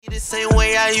The same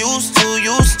way I used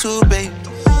to, babe.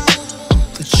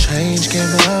 The change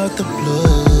came out the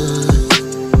blue.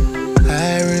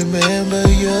 I remember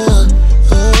you.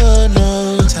 Oh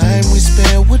no, time we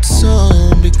spent would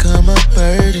soon become a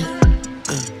burden.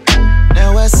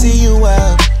 Now I see you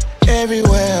out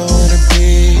everywhere I wanna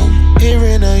be.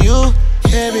 Hearing of you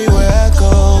everywhere I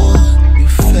go. You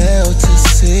failed to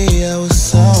see I was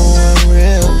someone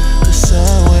real. The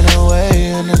sun went away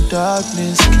and the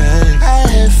darkness came. I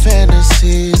had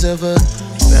fantasies of a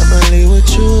family with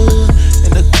you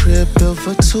in the crib built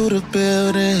for two to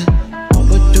build in.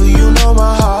 But do you know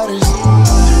my heart is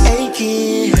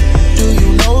aching? Do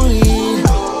you know it?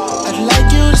 I'd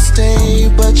like you to stay,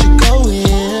 but you're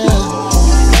going.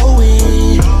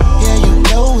 Going, yeah, you're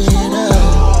going up.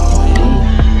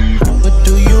 But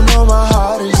do you know my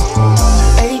heart is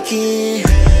aching?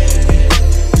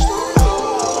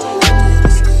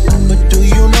 But do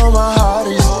you know my heart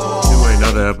is?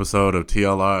 Another episode of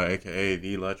TLR, aka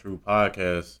The La True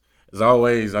Podcast. As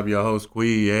always, I'm your host,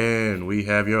 Quee, and we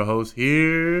have your host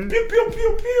here. Pew, pew,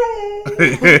 pew,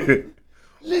 pew.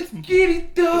 Let's get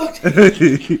it, dog.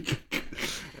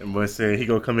 And boy said he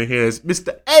gonna come in here as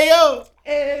Mr. Ayo.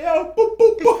 Ayo, boop,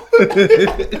 boop,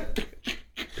 boop.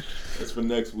 That's for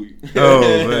next week. Oh,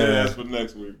 man. That's for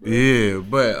next week, bro. Yeah,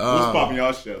 but what's popping,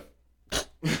 y'all, chef?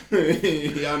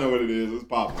 Y'all know what it is. What's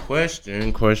popping?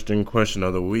 Question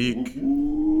of the week.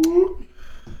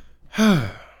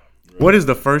 What is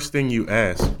the first thing you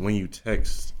ask when you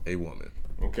text a woman?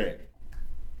 Okay.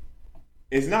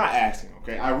 It's not asking,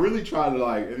 okay? I really try to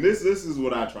and this is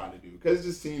what I try to do because it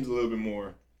just seems a little bit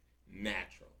more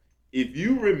natural. If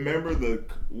you remember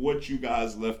what you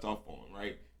guys left off on,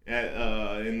 right?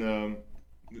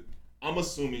 I'm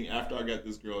assuming after I got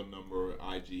this girl number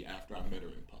IG, after I met her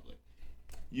in public,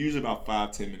 usually about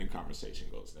 5-10 minute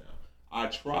conversation goes down. I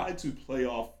try to play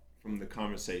off from the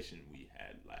conversation we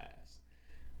had last.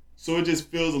 So it just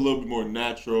feels a little bit more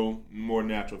natural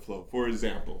flow. For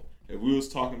example, if we was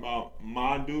talking about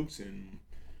Ma Dukes and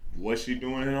what she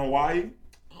doing in Hawaii,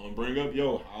 I'm gonna bring up,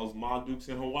 how's Ma Dukes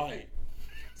in Hawaii?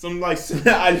 Something I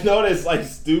know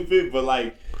that's stupid, but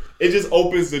it just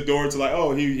opens the door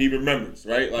to he remembers,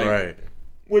 right? Right.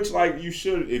 Which you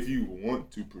should, if you want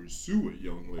to pursue a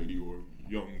young lady or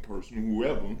young person,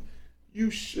 whoever, you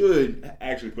should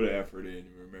actually put an effort in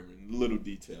and remember little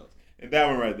details. And that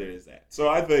one right there is that. So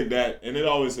I think that, and it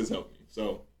always has helped me.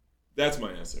 So that's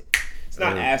my answer. It's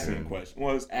not asking a question.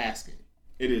 Well, it's asking.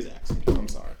 It is asking. I'm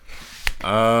sorry.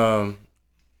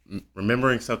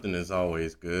 Remembering something is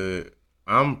always good.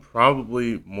 I'm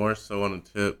probably more so on the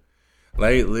tip.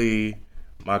 Lately,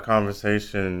 my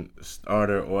conversation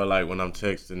starter or when I'm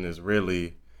texting is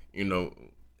really,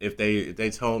 if they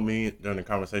told me during the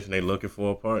conversation they looking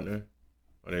for a partner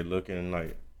or they looking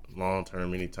long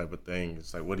term, any type of thing.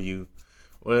 It's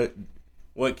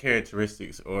what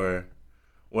characteristics or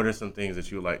what are some things that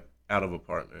you like out of a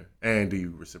partner, and do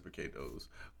you reciprocate those?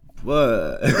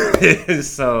 But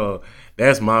so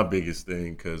that's my biggest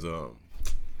thing, because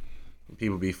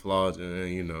people be flawed,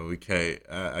 and we can't.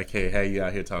 I can't have you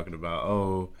out here talking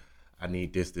about I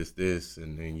need this,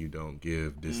 and then you don't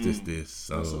give this.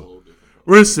 So that's a whole different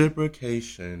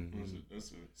reciprocation.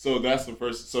 So that's the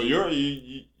first. So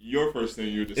your first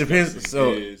thing you're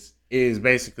discussing is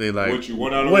basically what you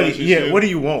want out of a relationship. Yeah, what do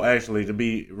you want actually, to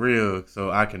be real,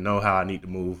 so I can know how I need to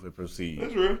move and proceed.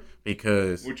 That's real.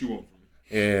 Because what you want from me.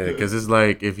 Yeah, because it's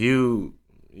if you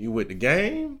with the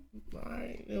game, all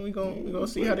right, then we gonna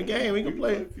see how the game we can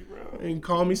play. And you can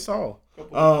call me Saul.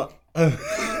 Not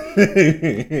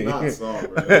Saul,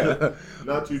 bro.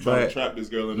 Not you trying to trap this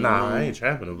girl in the room. I ain't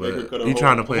trapping her, but you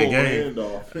trying to play a game.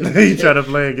 You trying to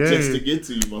play a game. Just to get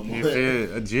to you, my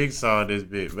boy. A jigsaw this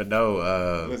bit, but no.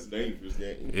 That's a dangerous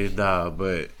game.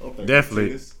 But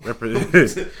definitely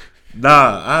represent.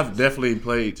 I've definitely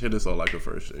played tennis on a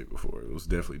first date before. It was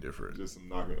definitely different. Just some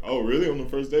knocking. Oh, really? On the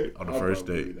first date? On the first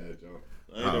date.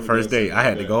 First date, I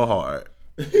had to go hard.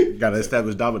 Got to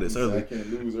establish dominance early. I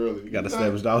can't lose early. You got to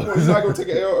establish dominance. You're not going to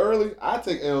take an L early? I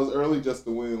take L's early just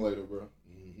to win later, bro.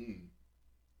 Mm-hmm.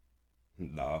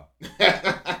 Nah.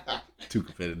 Too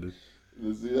competitive.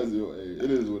 See, that's your age. It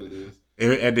is what it is.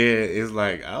 And then it's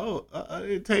I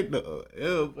didn't take the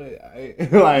L, but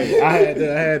I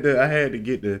had to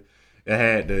get the. I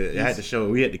had to show.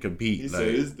 We had to compete. He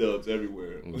said his dubs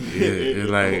everywhere. Yeah,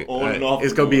 it's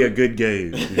it's gonna be a good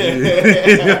game.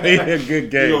 It's gonna be a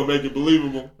good game. You gonna make it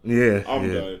believable. Yeah, I'm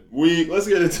done. Let's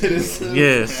get into this.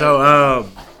 Yeah. So,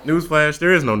 newsflash.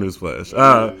 There is no newsflash.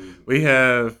 We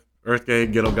have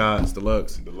Earthgate Ghetto Gods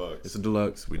Deluxe. It's a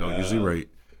deluxe. We don't usually rate.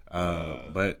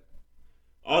 But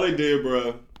all they did,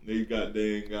 bro, They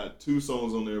got 2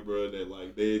 songs on there, bro. That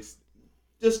like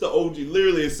just the OG.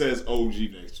 Literally, it says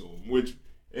OG next to them, which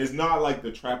is not like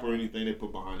the trap or anything they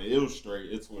put behind it. It was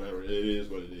straight. It's whatever. It is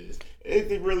what it is.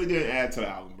 It really didn't add to the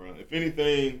album, bro. If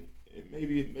anything, it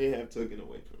may have taken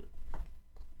away from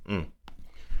it.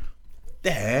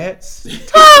 That's And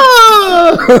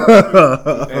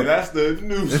that's the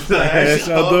news flash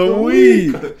of the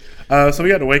week. So we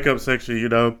got the wake up section, you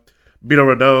know. Beto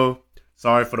Rodeau,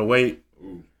 Sorry for the Wait.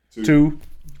 Ooh, 2.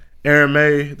 Aaron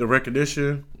May, The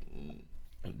Recognition.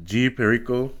 G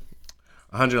Perico,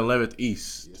 111th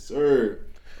East. Yes, sir.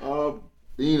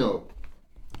 Bino.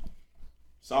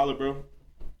 Solid, bro.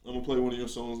 I'm gonna play one of your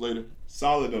songs later.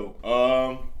 Solid though.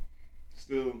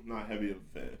 Still not heavy of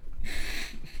a fan.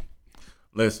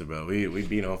 Listen, bro, we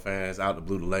Bino fans, out the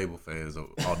blue the label fans on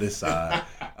this side.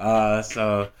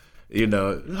 So you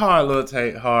know, hard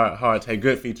take,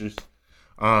 good features.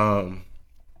 We're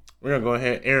gonna go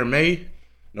ahead. Aaron May,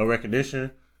 No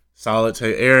Recognition. Solid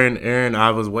take. Aaron,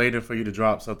 I was waiting for you to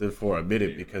drop something for a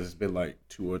minute because it's been like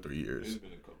 2 or 3 years. It's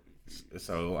been a couple years.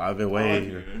 So I've been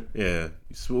waiting. Like it, yeah,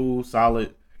 smooth,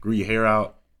 solid, grew your hair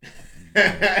out. He's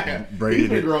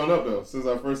been growing up though since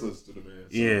I first listened to the man.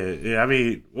 So. Yeah. I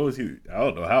mean, what was he? I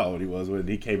don't know how old he was when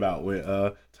he came out with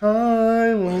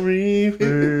 "Time Will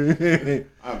Reaper."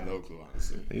 I have no clue,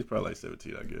 honestly. He's probably like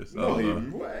 17, I guess. No,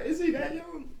 what? Is he that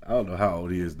young? I don't know how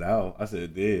old he is now. I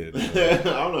said dead.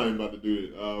 I'm not even about to do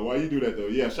it. Why you do that though?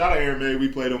 Yeah, shout out Aaron May. We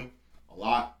played him a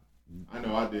lot. I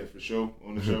know I did for sure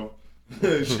on the show.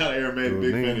 Shout out Aaron May,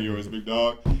 big fan of yours, big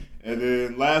dog. And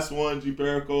then last one, G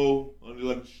Perico,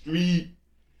 111th Street,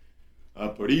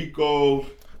 Perico.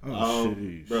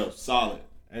 Bro, solid.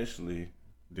 Actually,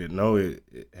 didn't know it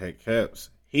had caps.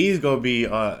 He's gonna be.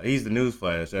 He's the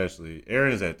newsflash. Actually,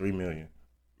 Aaron is at 3 million.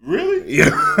 Really?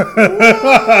 Yeah.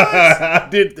 I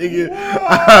didn't think it.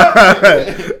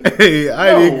 Hey,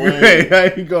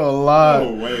 I ain't gonna lie.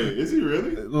 No way. Is he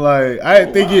really? Like I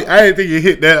didn't think it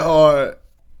hit that hard.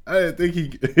 I didn't think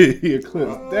he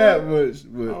eclipsed that much.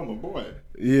 But oh my boy.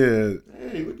 Yeah.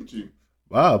 Hey, look at you.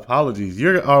 Wow, apologies.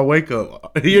 You're our wake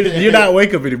up. You're not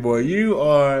wake up anymore. You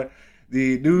are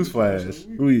the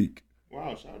newsflash week.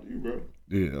 Wow, shout out to you, bro.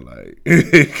 Yeah, like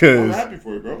I'm happy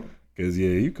for you, bro. Cause yeah,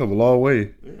 you come a long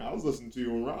way. Yeah, I was listening to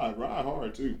you on Ride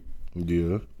Hard too.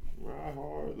 Yeah. Ride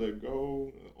Hard, Let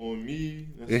Go, On Me.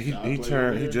 Yeah,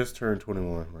 he just turned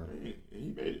 21, man.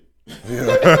 He made it.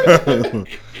 Yeah.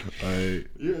 Like,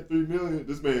 you had 3 million.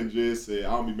 This man just said,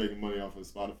 "I'll be making money off of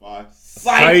Spotify."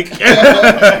 Psych.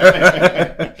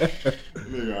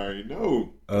 Nigga already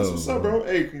know. That's what's up, bro.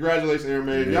 Hey, congratulations, Aaron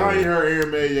May. Y'all ain't heard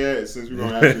Aaron May yet, since we're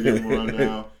gonna actually give him a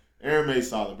rundown. Aaron May's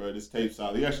solid, bro. This tape's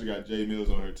solid. He actually got Jay Mills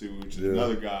on her too, which is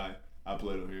another guy I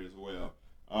played on here as well.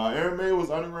 Aaron May was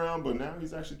underground, but now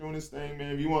he's actually doing his thing,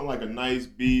 man. If you want like a nice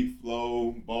beat,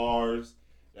 flow, bars,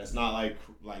 that's not like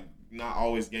not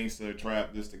always gangster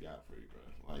trap, this the guy for you, bro.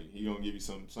 Like he gonna give you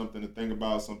something to think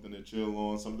about, something to chill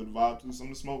on, something to vibe to,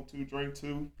 something to smoke to, drink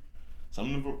to,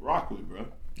 something to rock with, bro.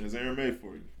 There's Aaron May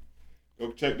for you.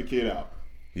 Go check the kid out.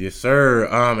 Yes, sir.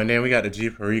 And then we got the G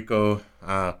Perico,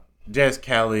 Jazz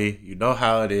Cali. You know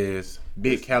how it is.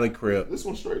 Big Cali crib. This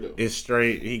one's straight though. It's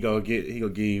straight. He gonna give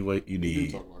you what you need. We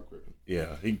do talk about crippin'.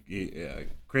 Yeah,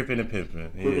 crippin' and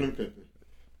pimpin'. Crippin' and pimpin'.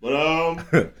 But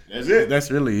that's it. That's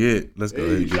really it. Let's go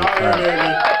ahead and shout out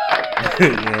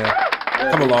Aaron May.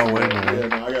 Yeah, come a long way, man. Yeah,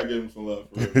 no, I gotta give him some love.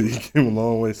 For real. You came a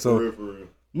long way. So, for real.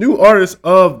 New artist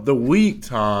of the week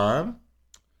time.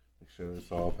 Make sure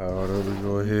it's all powered over.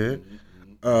 Go ahead.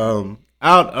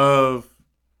 Out of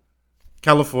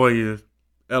California,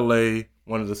 LA,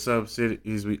 one of the sub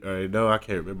cities we already know. I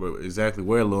can't remember exactly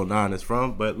where Lil Nine is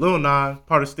from, but Lil Nine,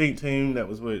 part of Stink Team that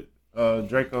was with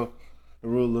Draco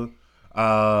Arula.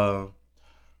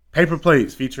 Paper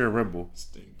Plates featuring Rimble.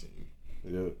 Stink Team.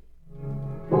 Yep.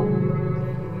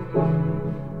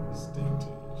 Stink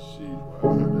Team. Shit.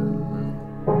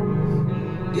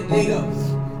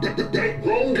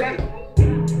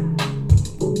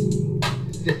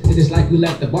 It's like we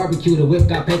left the barbecue, the whip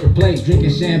got paper plates, drinking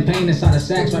champagne inside the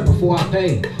sacks right before I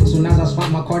pay. Soon as I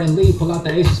swipe my card and leave, pull out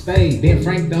the ace of spades. Ben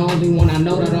Frank, the only one I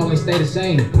know that always stay the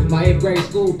same. My 8th grade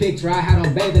school picture, I had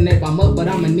on bathing ape. I'm up, but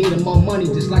I'ma need more money,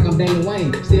 just like I'm Damon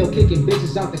Wayne. Still kicking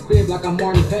bitches out the crib like I'm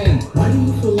Marty Payne. Why do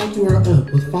you feel like you are up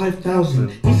with 5,000?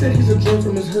 He said he's a joint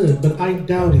from his hood, but I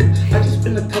doubt it. I just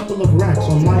spent a couple of racks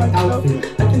on my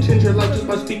outfit. I can change your life just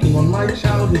by speaking on my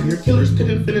childhood. Your killers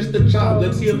couldn't finish the job,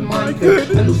 let's see if mine could.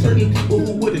 I knew certain people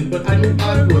who wouldn't, but I knew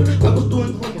I would. I was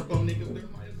doing homework on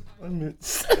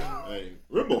niggas. Hey,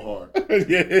 Rimble hard.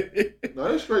 Yeah.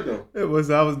 No, that's straight though. I was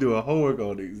doing homework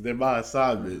on these. They're my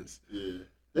assignments. Yeah.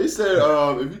 They said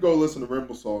if you go listen to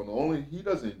Rimble song, he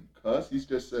doesn't cuss. He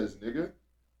just says nigga.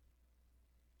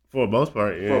 For the most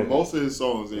part, yeah. For most of his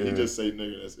songs, he just say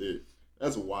nigga. That's it.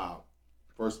 That's wild.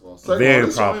 First of all, second very of all,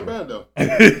 this proper. song ain't bad though.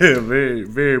 Very,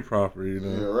 very proper, you know.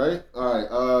 Yeah, right. All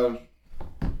right.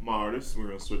 My artists. We're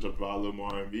gonna switch up to a little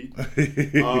more R&B.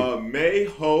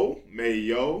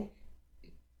 Mayo.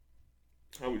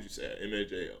 How would you say it?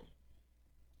 M-A-J-O.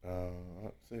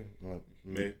 Let's see.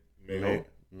 Mayo.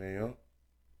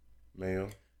 Mayo.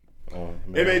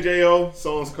 M-A-J-O.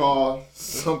 Song's called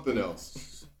Something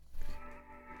Else.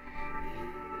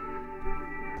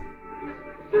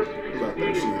 I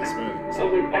think she's Hispanic.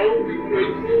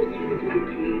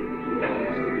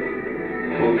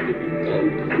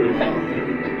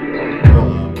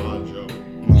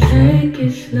 Take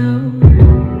it slow.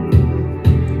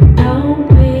 Don't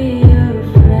be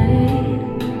afraid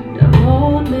to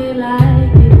hold me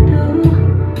like you do.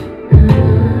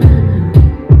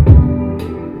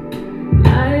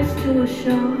 Life's too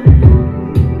short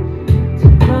to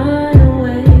run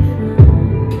away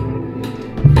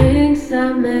from things I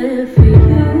meant for you.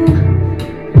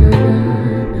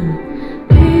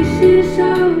 Pieces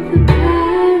of the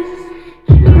past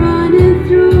keep running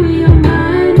through your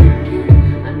mind again.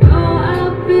 I know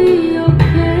I'll be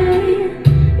okay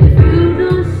if you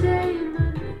don't say my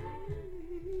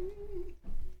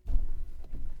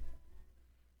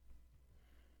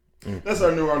name. That's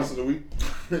our new artist of the week.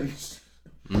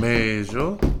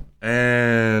 Mayo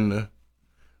and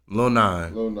Lil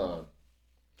Nine. Lil Nine.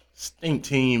 Stink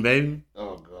Team, baby.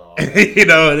 Oh, God. You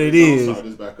know what it I'll is. start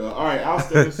this back up. All right,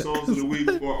 outstanding songs of the week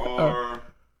for our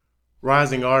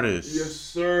Rising artists. Yes,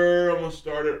 sir. I'm gonna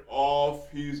start it off.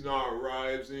 He's not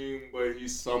rising, but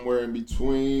he's somewhere in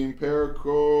between.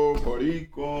 Perico,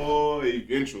 Perico,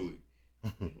 eventually.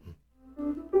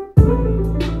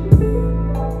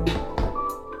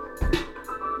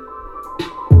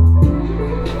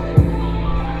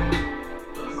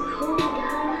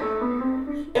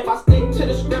 If I stick to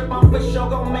the script, I'm for sure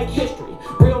gon' make history.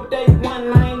 Real day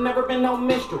one, I ain't never been no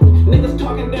mystery. Niggas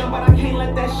talking down, but I can't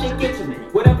let that shit get to me.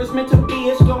 Whatever's meant to be,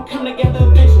 it's gon' come together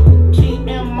eventually. Keep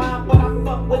in mind, but I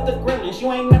fuck with the gremlins.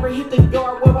 You ain't never hit the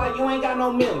yard, well, why you ain't got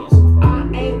no millions? I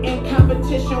ain't in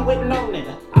competition with no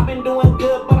nigga. I've been doing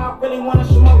good, but I really wanna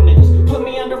smoke niggas. Put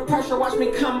me under pressure, watch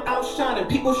me come out shining.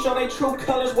 People show their true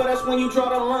colors, well, that's when you draw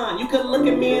the line. You could look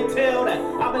at me and tell that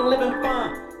I've been living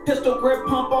fine. Pistol grip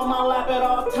pump on my lap at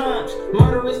all times.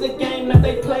 Murder is the game that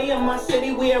they play in my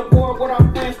city. We at war with our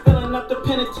friends filling up the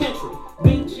penitentiary.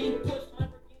 BG push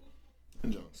That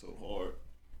junk's so hard.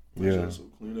 Yeah. That so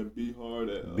clean. That be hard.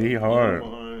 That Be hard.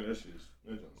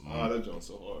 That junk's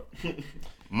so hard.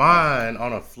 Mine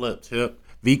on a flip tip.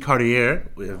 V Cartier.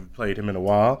 We haven't played him in a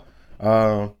while.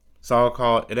 Song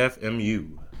called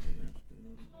FMU.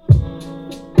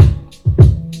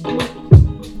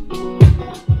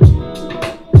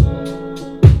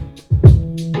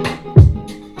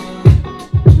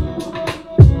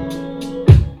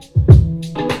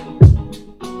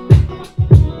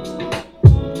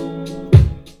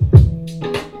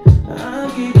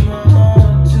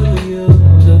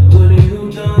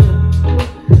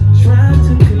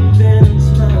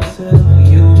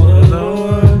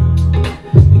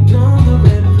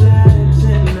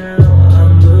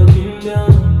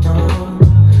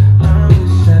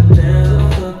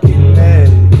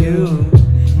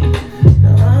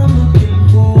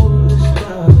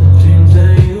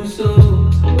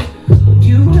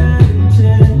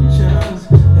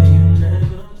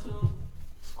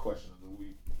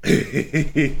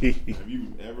 Have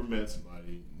you ever met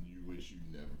somebody you wish you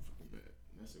never met?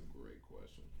 That's a great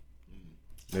question.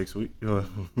 Next week.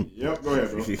 Yep, go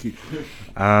ahead,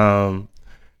 bro.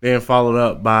 Then followed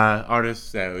up by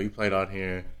artists that we played on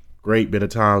here. Great bit of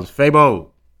times.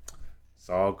 Fabo.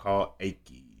 Song called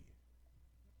Achy.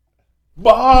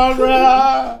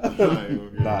 Barbara!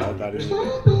 Nah, I'm not even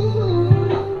there.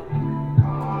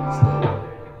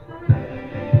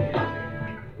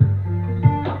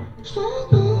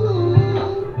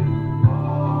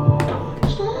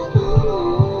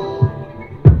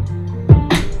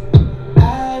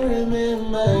 I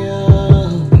remember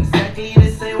you Exactly the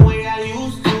same way I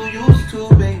used to,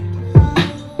 baby.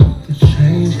 The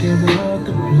change came out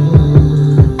the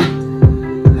blue.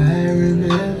 I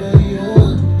remember you.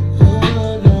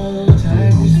 Oh no,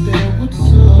 time we spent would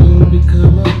soon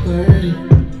become a burden.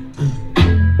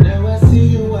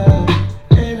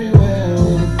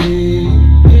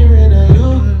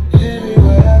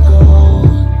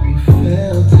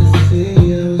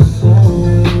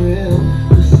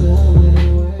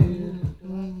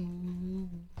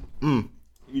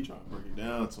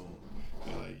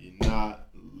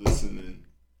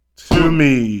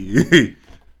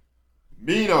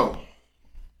 Mino.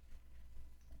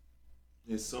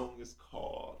 His song is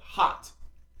called Hot.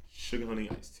 Sugar Honey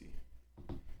Iced Tea.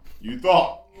 You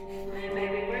thought. You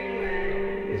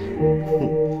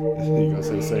gonna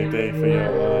say the same thing for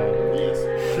your Yes.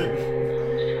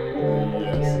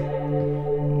 Yes.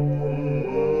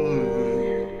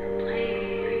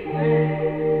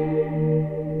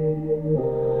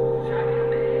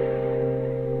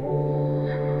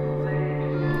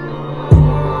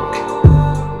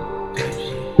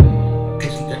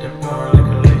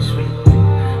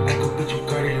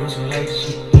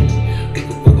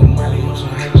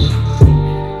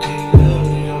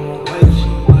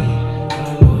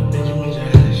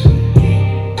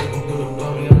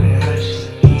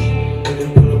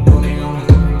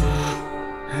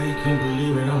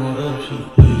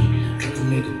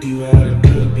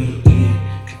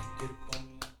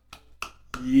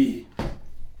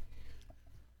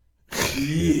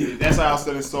 Yeah, that's our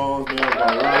outstanding songs, man.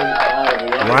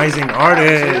 Rising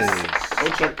Artists. Go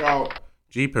check out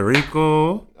G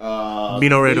Perico,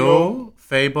 Bino Redo,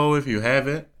 Fabo if you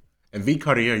haven't, and V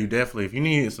Cartier. You definitely, if you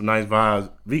need some nice vibes,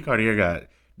 V Cartier got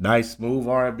nice smooth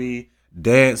R&B,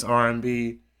 dance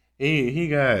R&B. He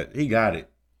got it. He got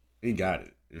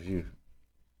it. If you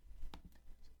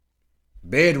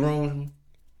bedroom.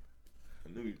 I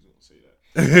knew you was gonna say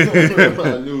that.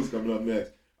 I knew it was coming up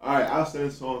next. All right,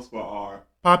 outstanding songs for our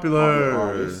Popular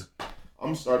artists.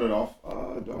 I'm started off.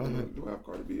 Do I have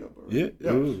Cardi B up? Yeah.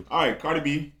 Ooh. All right, Cardi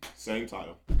B, same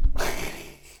title.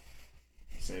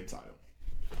 Same title.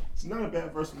 It's not a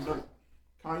bad verse from Dirk.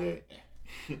 Kanye.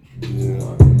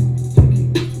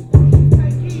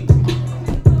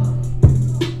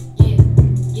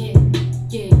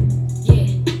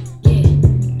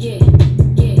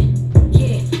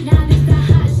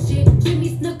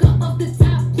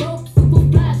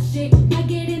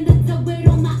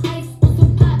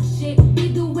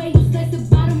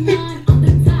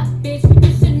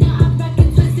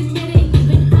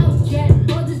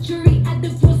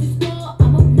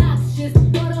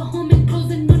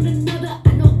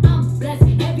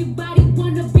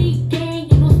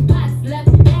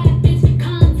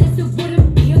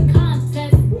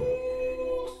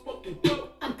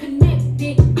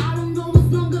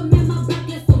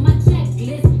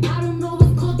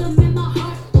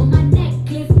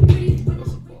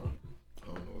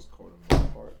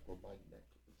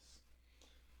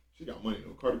 She got money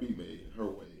though. Cardi B made her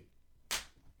way.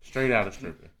 Straight out of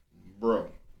stripping. Bro.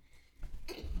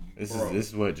 This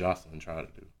is what Jocelyn tried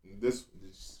to do. This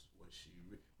is what she.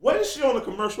 What is she on a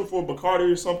commercial for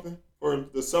Bacardi or something for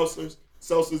the Seltzers,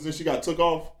 and she got took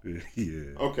off.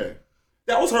 Yeah. Okay,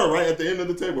 that was her right at the end of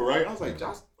the table, right? I was like,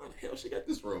 Jocelyn, how the hell she got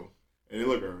this role? And then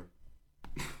look at her.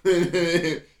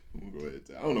 I'm gonna go ahead.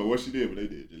 I don't know what she did, but they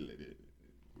did.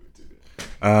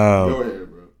 Go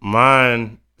ahead, bro.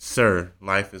 Mine, Sir,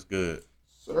 Life is Good.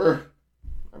 Sir,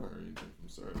 I haven't heard anything from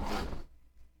Sir.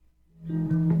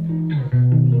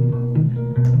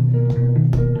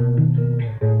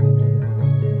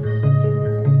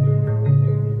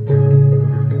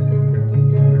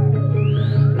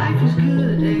 Life is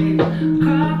good, eh?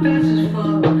 Car fast as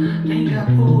fuck. Ain't got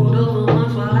pulled over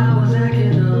once while I was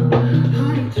acting up.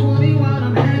 120 while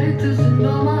I'm headed to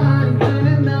Sonoma. I ain't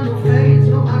turning down no fades.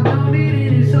 No, I don't need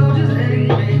any soldiers, hey,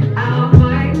 man. I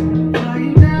might fly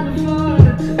you down to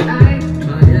Florida tonight.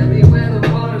 Miami where the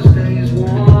water stays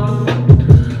warm.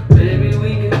 Baby,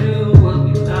 we can do what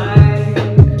we like.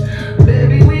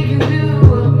 Baby, we can do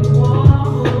what we want.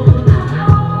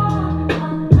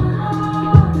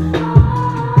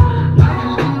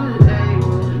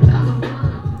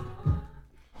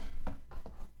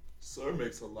 Sir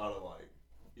makes a lot of like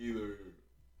either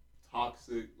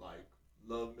toxic like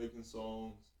love making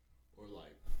songs or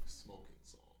like smoking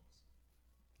songs.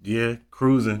 Yeah,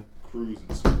 cruising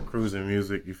Cruising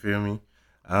music. You feel me?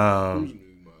 Cruising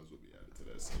music might as well be added to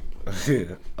that same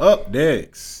playlist. Up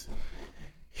next,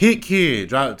 Hit Kid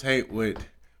dropped a tape with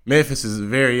Memphis'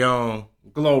 very own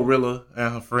Glorilla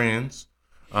and her friends.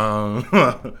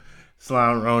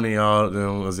 Slime Ronnie, all of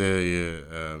them was there.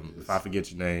 Yeah. If I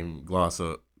forget your name, gloss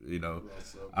up. You know.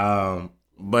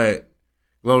 But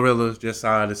Glorilla just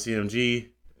signed to CMG.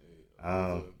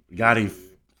 Gotti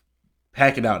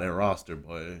packing out that roster,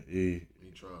 boy. He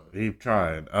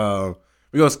trying. We're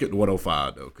gonna skip the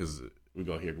 105 though, because we're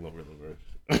gonna hear Glorilla verse.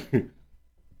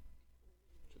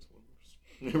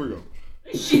 Here we go.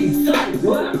 Shit exciting,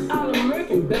 but I'm all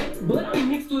American, baby. But I'm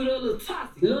mixed with a little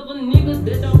toxic. Love a nigga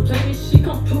that don't play this shit.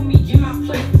 Come put me in my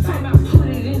place. Talk about put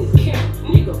it in the camp.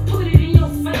 Nigga, put it in your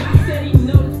face. I said he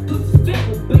know this pussy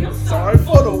fat, but I'm sorry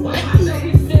for the white. I know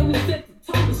he said we set the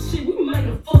top of shit. We made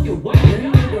a fucking white. That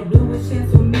nigga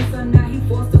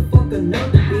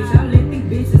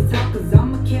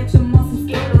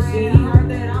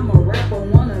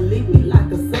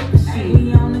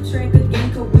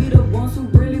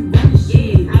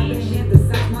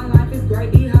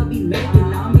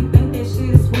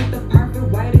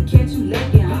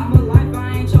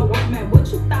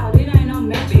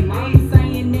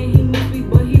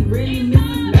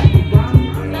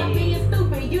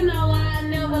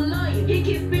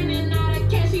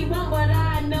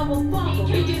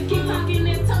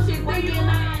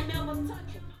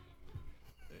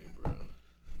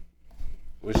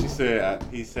said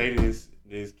he say this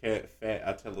cat fat.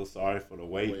 I tell her sorry for the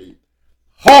wait.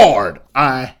 Hard.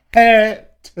 I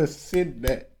had to send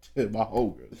that to my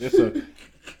homegirl. It's a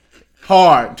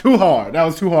hard, too hard. That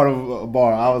was too hard of a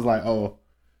bar. I was like, oh.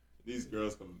 These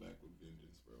girls coming back with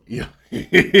vengeance, bro. Yeah.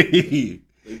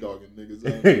 They dogging niggas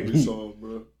out every song,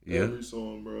 bro. Yeah. Every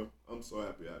song, bro. I'm so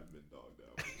happy I haven't been dogged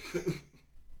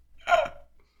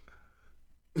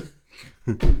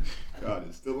out. God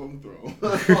is still on the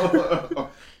throne.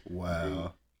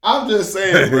 Wow. I'm just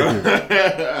saying, bro.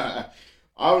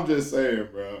 I'm just saying,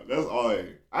 bro. That's all.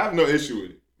 I have no issue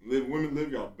with it. Women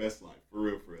live y'all best life, for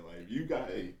real, for real. Like, if you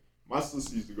got my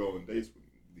sister used to go on dates with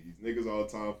these niggas all the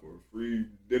time for a free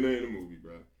dinner and a movie,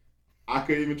 bro. I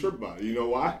couldn't even trip about it. You know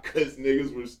why? Because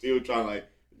niggas were still trying, like,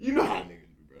 you know how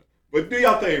niggas do, bro. But do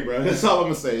y'all thing, bro. That's all I'm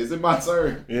gonna say. Is it my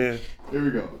turn? Yeah. Here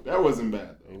we go. That wasn't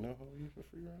bad, though. Ain't no hoe you for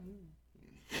free around here.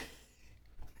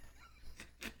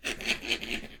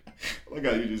 Look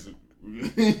how you just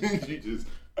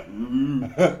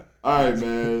all right,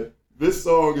 man. This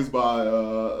song is by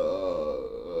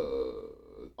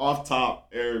Off Top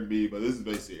Eric B, but this is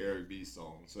basically Eric B's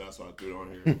song, so that's why I threw it on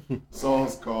here.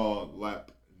 Song's called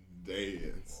Lap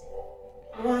Dance.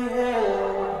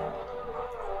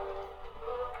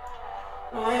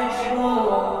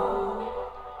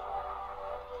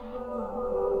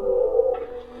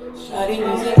 Shawty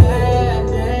needs a lap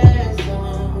dance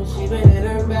song. She been in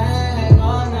her bag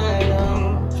all night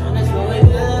long. Tryna slow it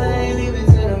down and leave it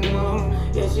to the moon.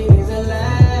 Yeah, she needs a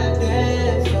lap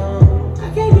dance song. I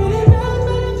can't get enough of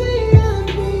the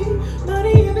VIP.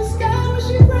 Money in the sky when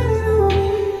she running on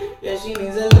me. Yeah, she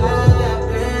needs a lap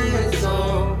dance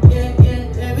song. Yeah,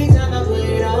 yeah. Every time I put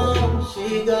it on,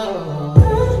 she goes.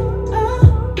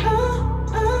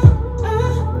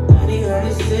 I need her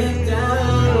to sit down.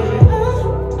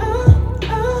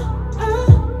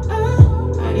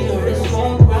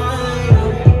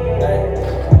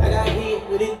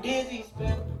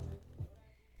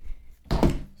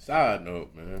 Side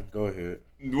note, man. Go ahead.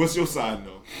 What's your side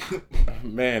note?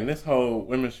 Man, this whole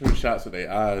women shooting shots with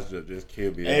their eyes just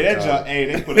killed me. Hey, that job. Hey,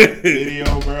 they put a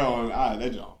video, bro, on.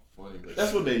 That job funny. But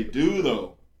that's what they do,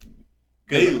 though.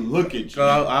 They look at you.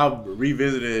 I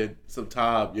revisited some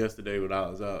time yesterday when I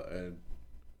was out, and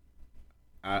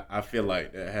I feel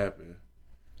like that happened.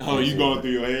 Oh, you going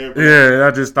through your head, bro? Yeah,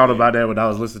 I just thought about that when I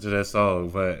was listening to that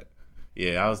song. But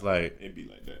yeah, I was like, It'd be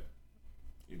like that.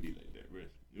 It'd be like that, bro.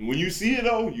 When you see it,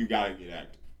 though, you gotta get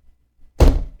active.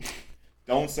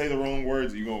 Don't say the wrong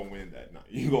words. You're gonna win that night.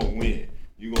 You're gonna win.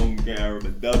 You're gonna grab a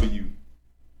W.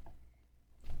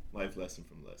 Life lesson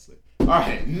from Leslie. All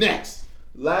right, next.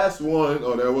 Last one.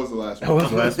 Oh, that was the last one. that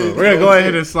was the last one. We're gonna go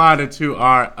ahead and slide into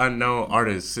our unknown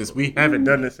artists. Since we haven't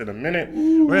done this in a minute,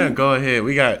 we're gonna go ahead.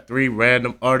 We got 3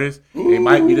 random artists. They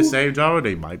might be the same genre.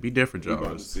 They might be different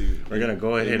genres. We're gonna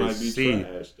go ahead and see.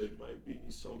 Trash. They might be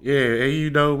so. Yeah, and you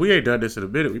know, we ain't done this in a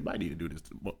minute. We might need to do this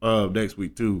next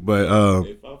week too. But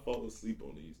If I fall asleep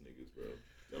on these niggas, bro,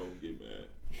 don't get mad.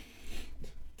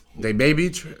 they may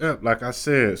be like I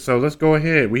said. So let's go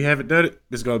ahead. We haven't done it.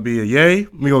 This is gonna be a yay.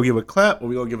 We gonna give a clap, or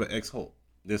we gonna give an X hope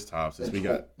this time since we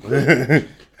got.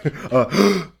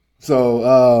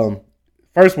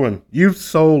 First one, You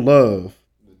So Love.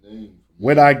 The name.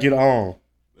 When I Get On.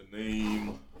 The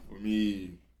name for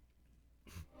me.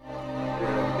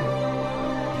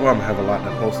 Well, I'm gonna have a lot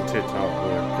to post to TikTok,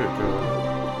 but good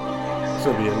God. This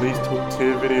will be at least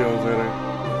 10 videos in it.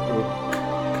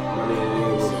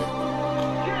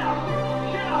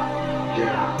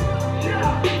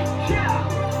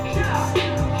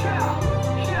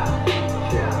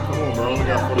 Come on, bro. Only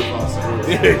got 45 seconds.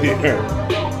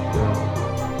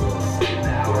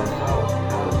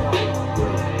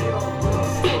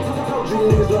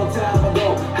 Niggas long time ago.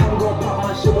 I'm gonna pop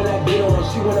my shit when I get on.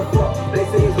 She wanna fuck, they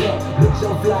say it's love. Bitch,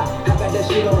 I'm fly, I got that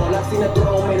shit on. I seen the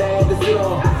throne, man, I had to sit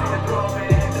on.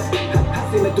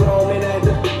 I seen the throne, man, I had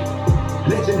to.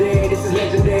 Legendary, this is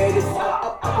legendary. This is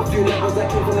up a few levels. I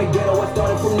came from the ghetto, I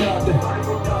started from nothing.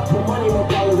 More money, more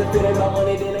problems. If it ain't my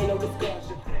money, then ain't no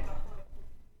discussion.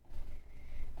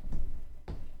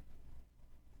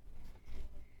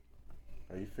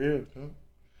 How you feel, huh?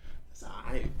 It's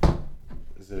alright.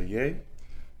 Is it a yay?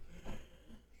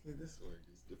 This work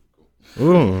is difficult.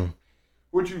 Ooh.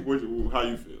 How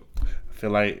you feel? I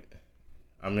feel like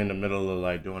I'm in the middle of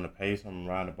like doing a pace. I'm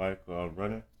riding a bike or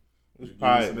running. It's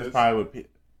probably what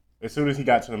as soon as he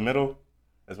got to the middle,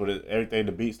 that's what everything,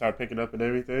 the beat started picking up and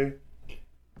everything.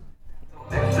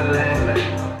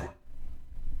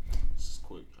 Just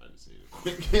quick. I just need a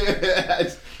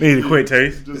quick. Need a quick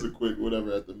taste. Just a quick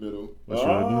whatever at the middle. What's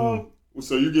your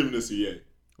So you're giving this a yay?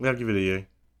 We gotta give it a yay.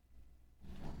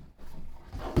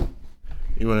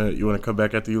 You wanna come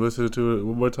back after you listen to it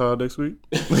one more time next week?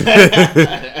 I'm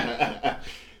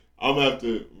gonna have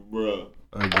to, bro.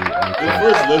 Okay. The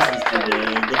first listens to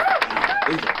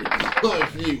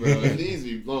me, bro. These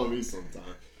be blowing me sometimes.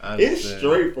 It's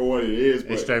straight for what it is.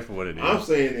 It's straight for what it is. I'm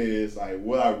saying is like,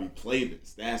 will I replay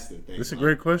this? That's the thing. It's a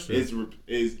great question. Is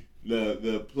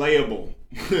the playable,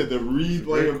 the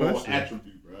replayable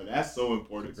attribute, bro? That's so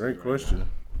important. Great question. Right,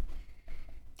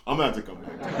 I'm gonna have to come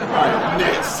back. All right,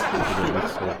 next.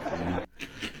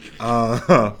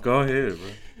 Go ahead, bro.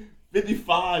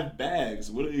 55 bags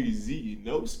with a Z.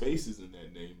 No spaces in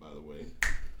that name, by the way.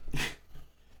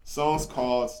 Song's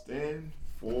called Stand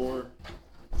for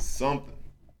Something.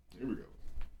 Here we go.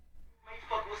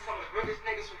 Fucking with some of the realest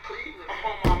niggas from Cleveland.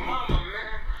 I'm on my mama,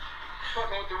 man.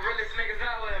 Fucking with the realest niggas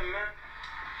out there, man.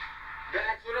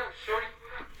 Bags, what up, shorty?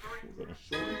 Was that a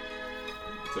shorty?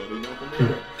 Tell you nothing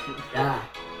there. Yeah.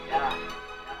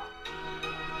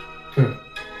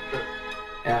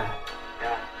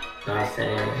 Know what I'm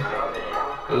saying?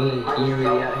 You ain't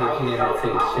really out here can't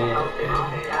take a chance.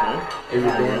 Every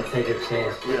day I take a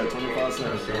chance. Yeah, 25 You know what I'm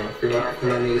cents. saying? Free my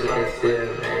niggas that still,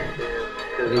 man.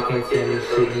 They can't tell me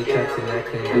shit, they can't tell me I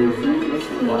can't do it.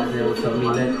 Boys never told me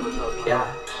nothing. Yeah.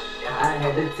 I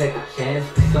had to take a chance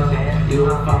for something. You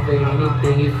will fight for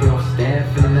anything if you don't stand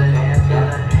for nothing.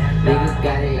 Yeah. Niggas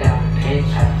got it out of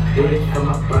pension. Do this for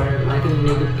my bird like a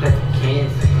nigga play for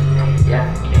cancer. Yeah.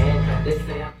 They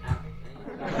say I'm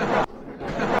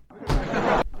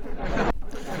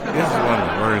This is one of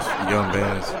the worst Young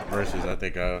Band's verses I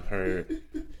think I've heard.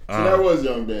 So that was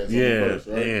Young Band's Yeah, first,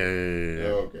 right?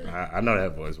 yeah. Okay. I know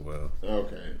that voice well.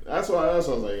 Okay. That's why I was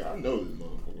like, I know this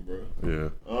motherfucker, bro. Yeah.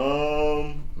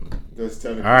 That's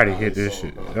technically. I already not hit his this song,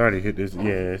 shit. huh? I already hit this.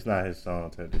 Yeah, it's not his song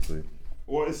technically.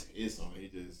 Well, it's his song. He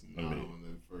just not on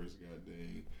the first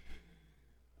goddamn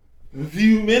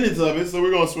few minutes of it. So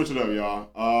we're gonna switch it up, y'all.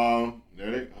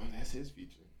 There they go. Oh, that's his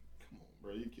feature. Come on,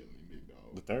 bro. You killing me, big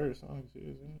dog. The third song is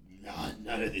his, isn't it? Nah,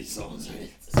 none of these songs are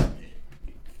his. He's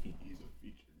a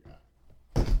feature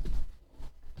guy.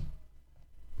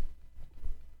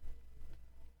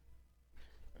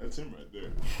 That's him right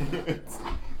there.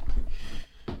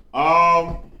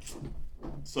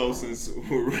 So since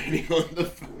we're ready on the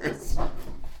first,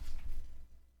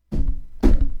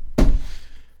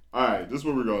 all right, this is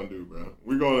what we're gonna do, bro.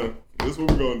 This is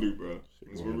what we're gonna do, bro.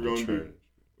 This is what we're gonna do.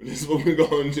 This is what we're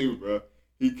gonna do, bro.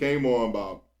 He came on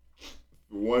about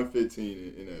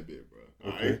 1:15 in that bit, bro.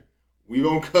 All right, we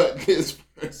gonna cut this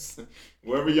person.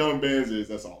 Whoever Young Bands is,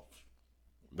 that's off.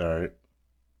 All right.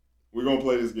 We're gonna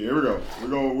play this game. Here we go.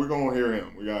 We're gonna hear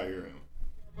him. We gotta hear him.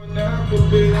 Run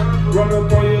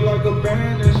up on you like a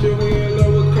band and shit. We in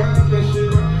love with crap and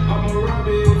shit. I'ma rob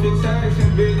it if it's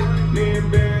taxing, bitch. Me and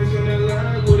bands in the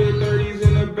lag with it, 30s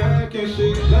in the back and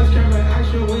shit. Let's camera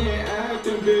action, we ain't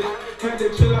acting, bitch. Had to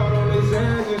chill out on the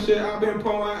Zans and shit. I've been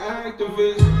pulling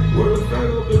activists. Where the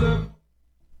federal build up.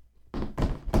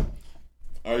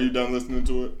 Are you done listening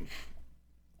to it?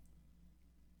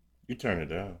 You turn it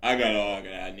down. I got all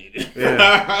I needed. Yeah.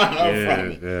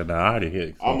 I'm Nah, I already hit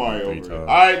it. I'm already over it. times. All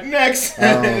right, next.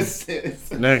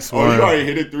 Next Oh, one. you already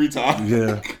hit it 3 times.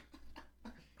 Yeah.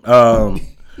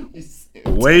 He said,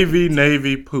 Wavy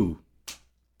Navy Poo.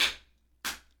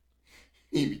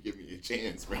 he be giving me a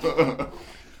chance, bro.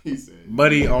 He said,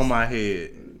 Buddy on my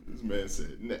head. This man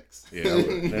said next. Yeah,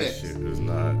 that Next. shit is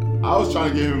not. I was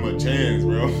trying to give him a chance,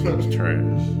 bro. It's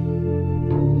trash.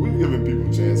 We've given people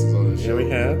chances on this Yeah, show. we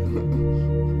have.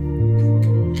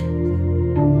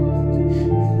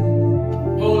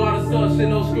 Whole lot of stuff shit,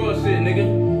 no screw shit, nigga.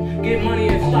 Get money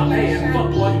and stop paying.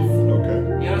 Fuck boy.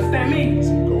 Okay. You understand me?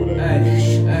 Go with that.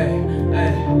 Hey.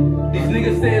 These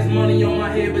niggas say it's money on my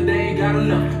head, but they ain't got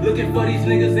enough. Looking for these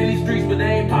niggas in these streets, but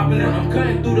they ain't popping up. I'm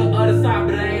cutting through the other side,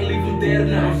 but I ain't leave him dead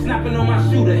enough. I'm snapping on my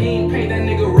shooter, he ain't paid that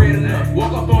nigga red enough.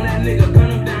 Walk up on that nigga, gun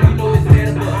him down, you know it's dead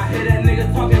of us. I hear that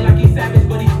nigga talking like he's savage,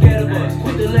 but he's scared of us.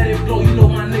 Quick to let it blow, you know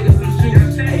my niggas some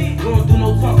shooters. Hey, we don't do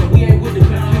no talking, we ain't with the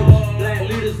computers. Black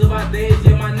leaders of our days,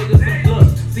 yeah, my niggas some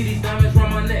thugs. See these diamonds from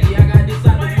my neck, yeah, I got this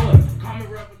out the mud. Common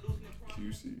revolution.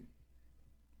 QC.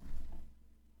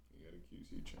 You got a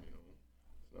QC chain on.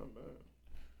 It's not bad.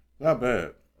 Not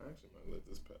bad. I actually might let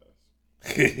this pass.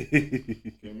 Yeah,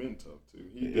 Came in tough too.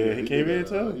 he came in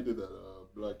tough? He did that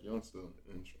Black Youngster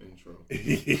intro.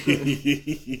 He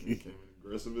came in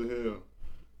aggressive as hell.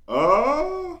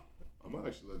 I'm gonna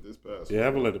actually let this pass. Yeah,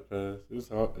 I'm gonna let it pass. It's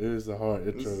hard. It is a hard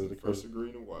This intro is to the the first cover. agree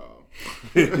in a while.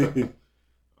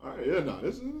 All right, yeah, no,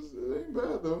 it ain't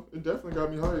bad though. It definitely got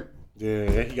me hyped.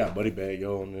 Yeah, he got Buddy Bag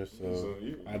Yo on this, so So,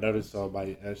 yeah. I know this song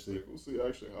by actually. We'll see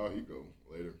actually how he go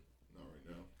later. Not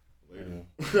right now.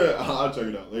 Later. I'll check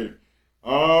it out later.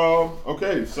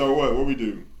 Okay, so what we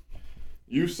do?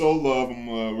 You so love him.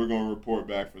 We're gonna report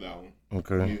back for that one.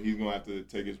 Okay. He's gonna have to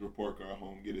take his report card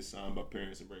home, get it signed by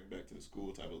parents, and bring it back to the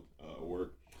school type of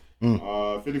work.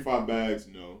 55 bags,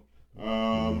 no.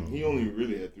 He only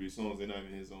really had 3 songs. They're not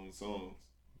even his own songs.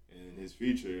 And his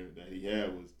feature that he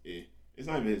had was it's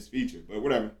not even his feature, but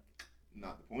whatever.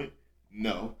 Not the point.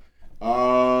 No.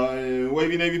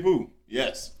 Wavy Navy Poo.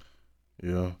 Yes.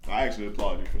 Yeah. I actually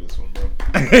applaud you for this one, bro.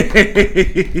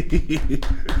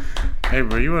 Hey,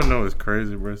 bro, you wanna know what's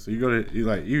crazy, bro? So you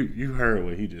heard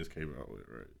what he just came out with,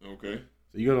 right? Okay.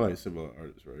 So you go to like similar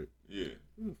artists, right? Yeah.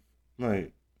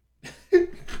 Like, this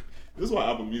is why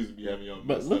Apple Music be having y'all.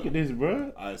 But look at this,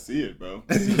 bro. I see it, bro.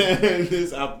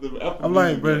 This Apple I'm Music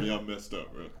like, be bro. having y'all messed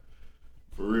up, bro.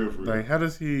 For real. Like, how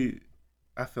does he?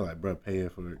 I feel like, bro, paying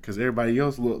for it because everybody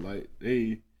else look like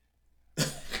they.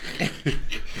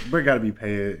 Bro, gotta be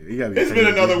paying. He gotta be. It's been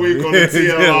another week on the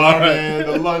TLR, man.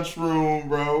 The lunchroom,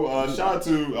 bro. Shout out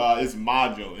to it's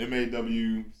Majo,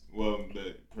 M-A-W. Well,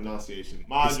 the pronunciation,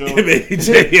 Majo.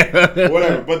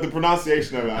 Whatever, but the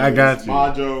pronunciation of it. I got you.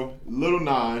 Majo, Little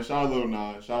Nine. Shout out Little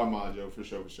Nine. Shout out Majo for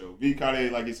sure. V Cartier,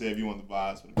 like you said, if you want the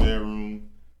vibes for the bedroom,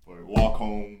 for the walk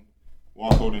home,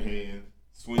 walk holding hands,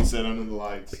 swing set under the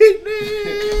lights.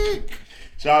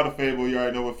 Shout out to Fable. You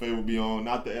already know what Fable be on.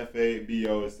 Not the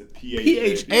F-A-B-O. It's the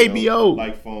P-H-A-B-O.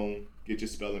 Like phone. Get your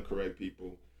spelling correct,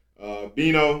 people.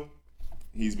 Bino.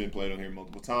 He's been played on here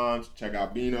multiple times. Check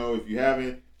out Bino if you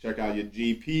haven't. Check out your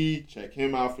GP. Check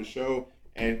him out for sure.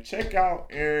 And check out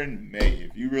Aaron May.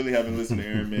 If you really haven't listened to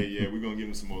Aaron May yet, we're going to give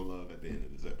him some more love at the end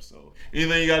of this episode.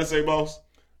 Anything you got to say, boss?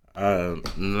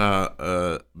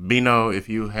 Bino, if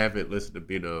you haven't listened to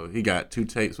Bino, he got 2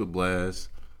 tapes with Blast.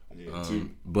 Yeah, 2.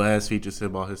 Blast features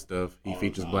him on his stuff. He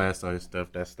features Blast on his stuff.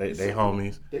 That's they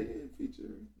homies. They didn't feature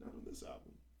not on this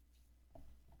album.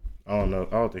 I don't know.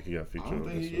 I don't think he got featured. I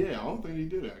don't think he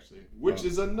did actually, which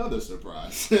is another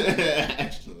surprise.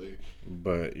 Actually,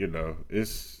 but you know, it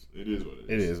is what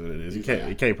it is. It is. You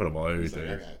can't put him on everything.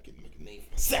 Like, I gotta make a name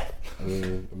for myself. I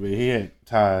mean, he had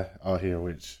Ty on here,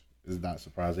 which is not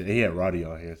surprising. He had Roddy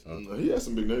on here, so he had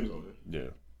some big names on it.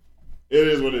 Yeah, it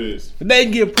is what it is. They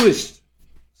can get pushed.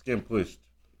 It's getting pushed.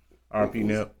 RP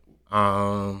Nip.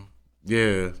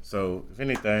 Yeah. So if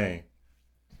anything,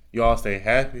 you all stay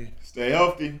happy, stay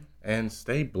healthy, and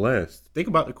stay blessed. Think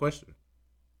about the question.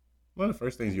 One of the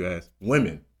first things you ask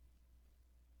women,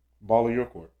 ball of your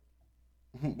court.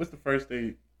 What's the first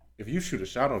thing? If you shoot a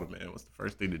shot on a man, what's the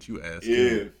first thing that you ask?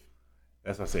 If.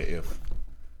 That's what I said. If.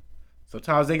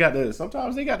 Sometimes they got the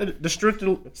strength.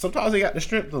 Sometimes they got the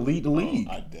strength to lead the league.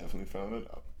 I definitely found it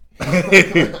out.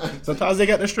 Sometimes they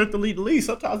got the strength to lead the league.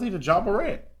 Sometimes they the Ja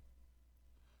Morant.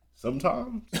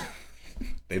 Sometimes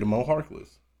they the Mo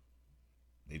Harkless.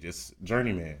 They just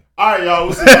journeyman. All right, y'all.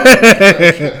 We'll see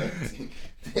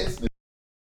y'all.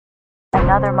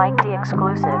 Another Mike D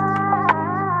exclusive.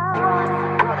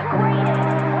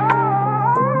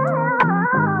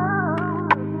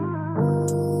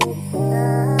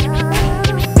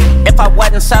 If I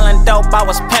wasn't selling dope, I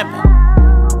was pimping.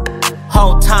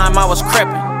 Whole time I was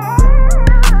crippin'.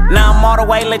 Now I'm all the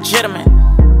way legitimate.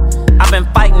 I've been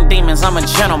fighting demons, I'm a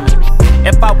gentleman.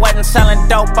 If I wasn't selling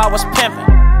dope, I was pimping.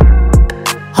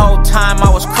 Whole time I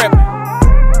was crippin'.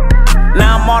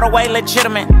 Now I'm all the way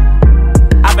legitimate.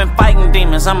 I've been fighting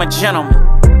demons, I'm a gentleman.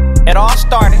 It all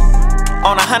started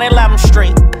on 111th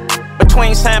Street,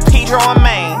 between San Pedro and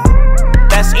Main.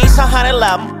 That's East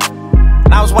 111.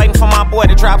 And I was waiting for my boy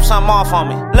to drop something off on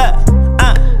me. Look,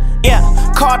 yeah,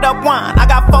 called up wine. I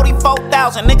got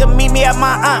 44,000, nigga, meet me at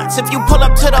my aunt's. If you pull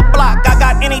up to the block, I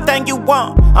got anything you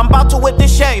want. I'm about to whip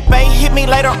this shade, babe, hit me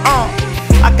later on.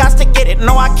 I got to get it,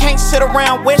 no, I can't sit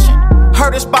around wishing.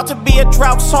 Heard it's about to be a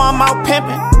drought, so I'm out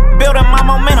pimping. Building my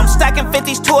momentum, stacking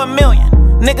 50s to $1 million.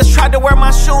 Niggas tried to wear my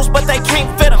shoes, but they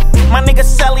can't fit them. My nigga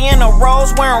Sally in a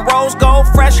rose, wearing rose gold.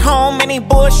 Fresh home, any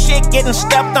bullshit getting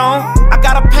stepped on. I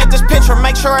gotta paint this picture,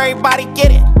 make sure everybody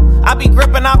get it. I be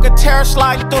gripping Alcantara,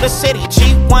 sliding through the city.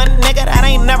 G1 nigga that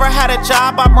ain't never had a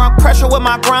job. I run pressure with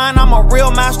my grind, I'm a real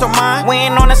mastermind. We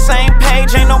ain't on the same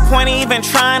page, ain't no point in even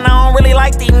trying. I don't really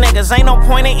like these niggas, ain't no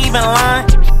point in even lying.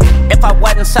 If I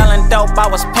wasn't selling dope, I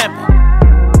was pimping.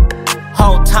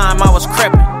 Whole time I was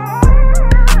crippin'.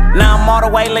 Now I'm all the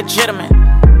way legitimate.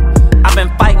 I've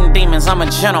been fighting demons, I'm a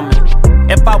gentleman.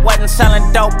 If I wasn't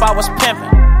selling dope, I was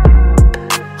pimping.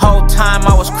 Whole time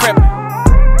I was crippin'.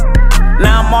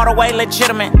 Now I'm all the way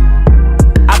legitimate.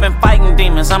 I've been fighting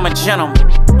demons, I'm a gentleman.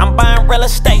 I'm buying real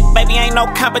estate, baby, ain't no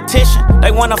competition.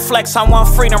 They wanna flex, I want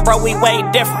freedom, bro, we way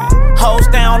different. Hoes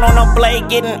down on a blade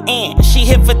getting in. She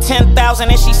hit for 10,000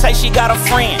 and she say she got a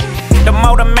friend. The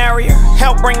more the merrier.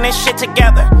 Help bring this shit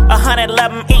together.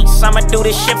 111 East, I'ma do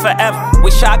this shit forever.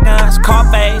 We shotguns,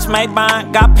 Carfays,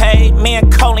 Maybach, got paid. Me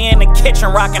and Coley in the kitchen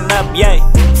rocking up, yay.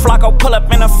 Flacco pull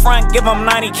up in the front, give him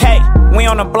 90K. We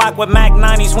on the block with Mac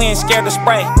 90s, we ain't scared to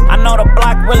spray. I know the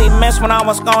block really missed when I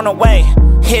was gone away.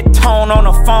 Hit tone on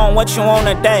the phone, what you on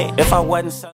today? If I wasn't so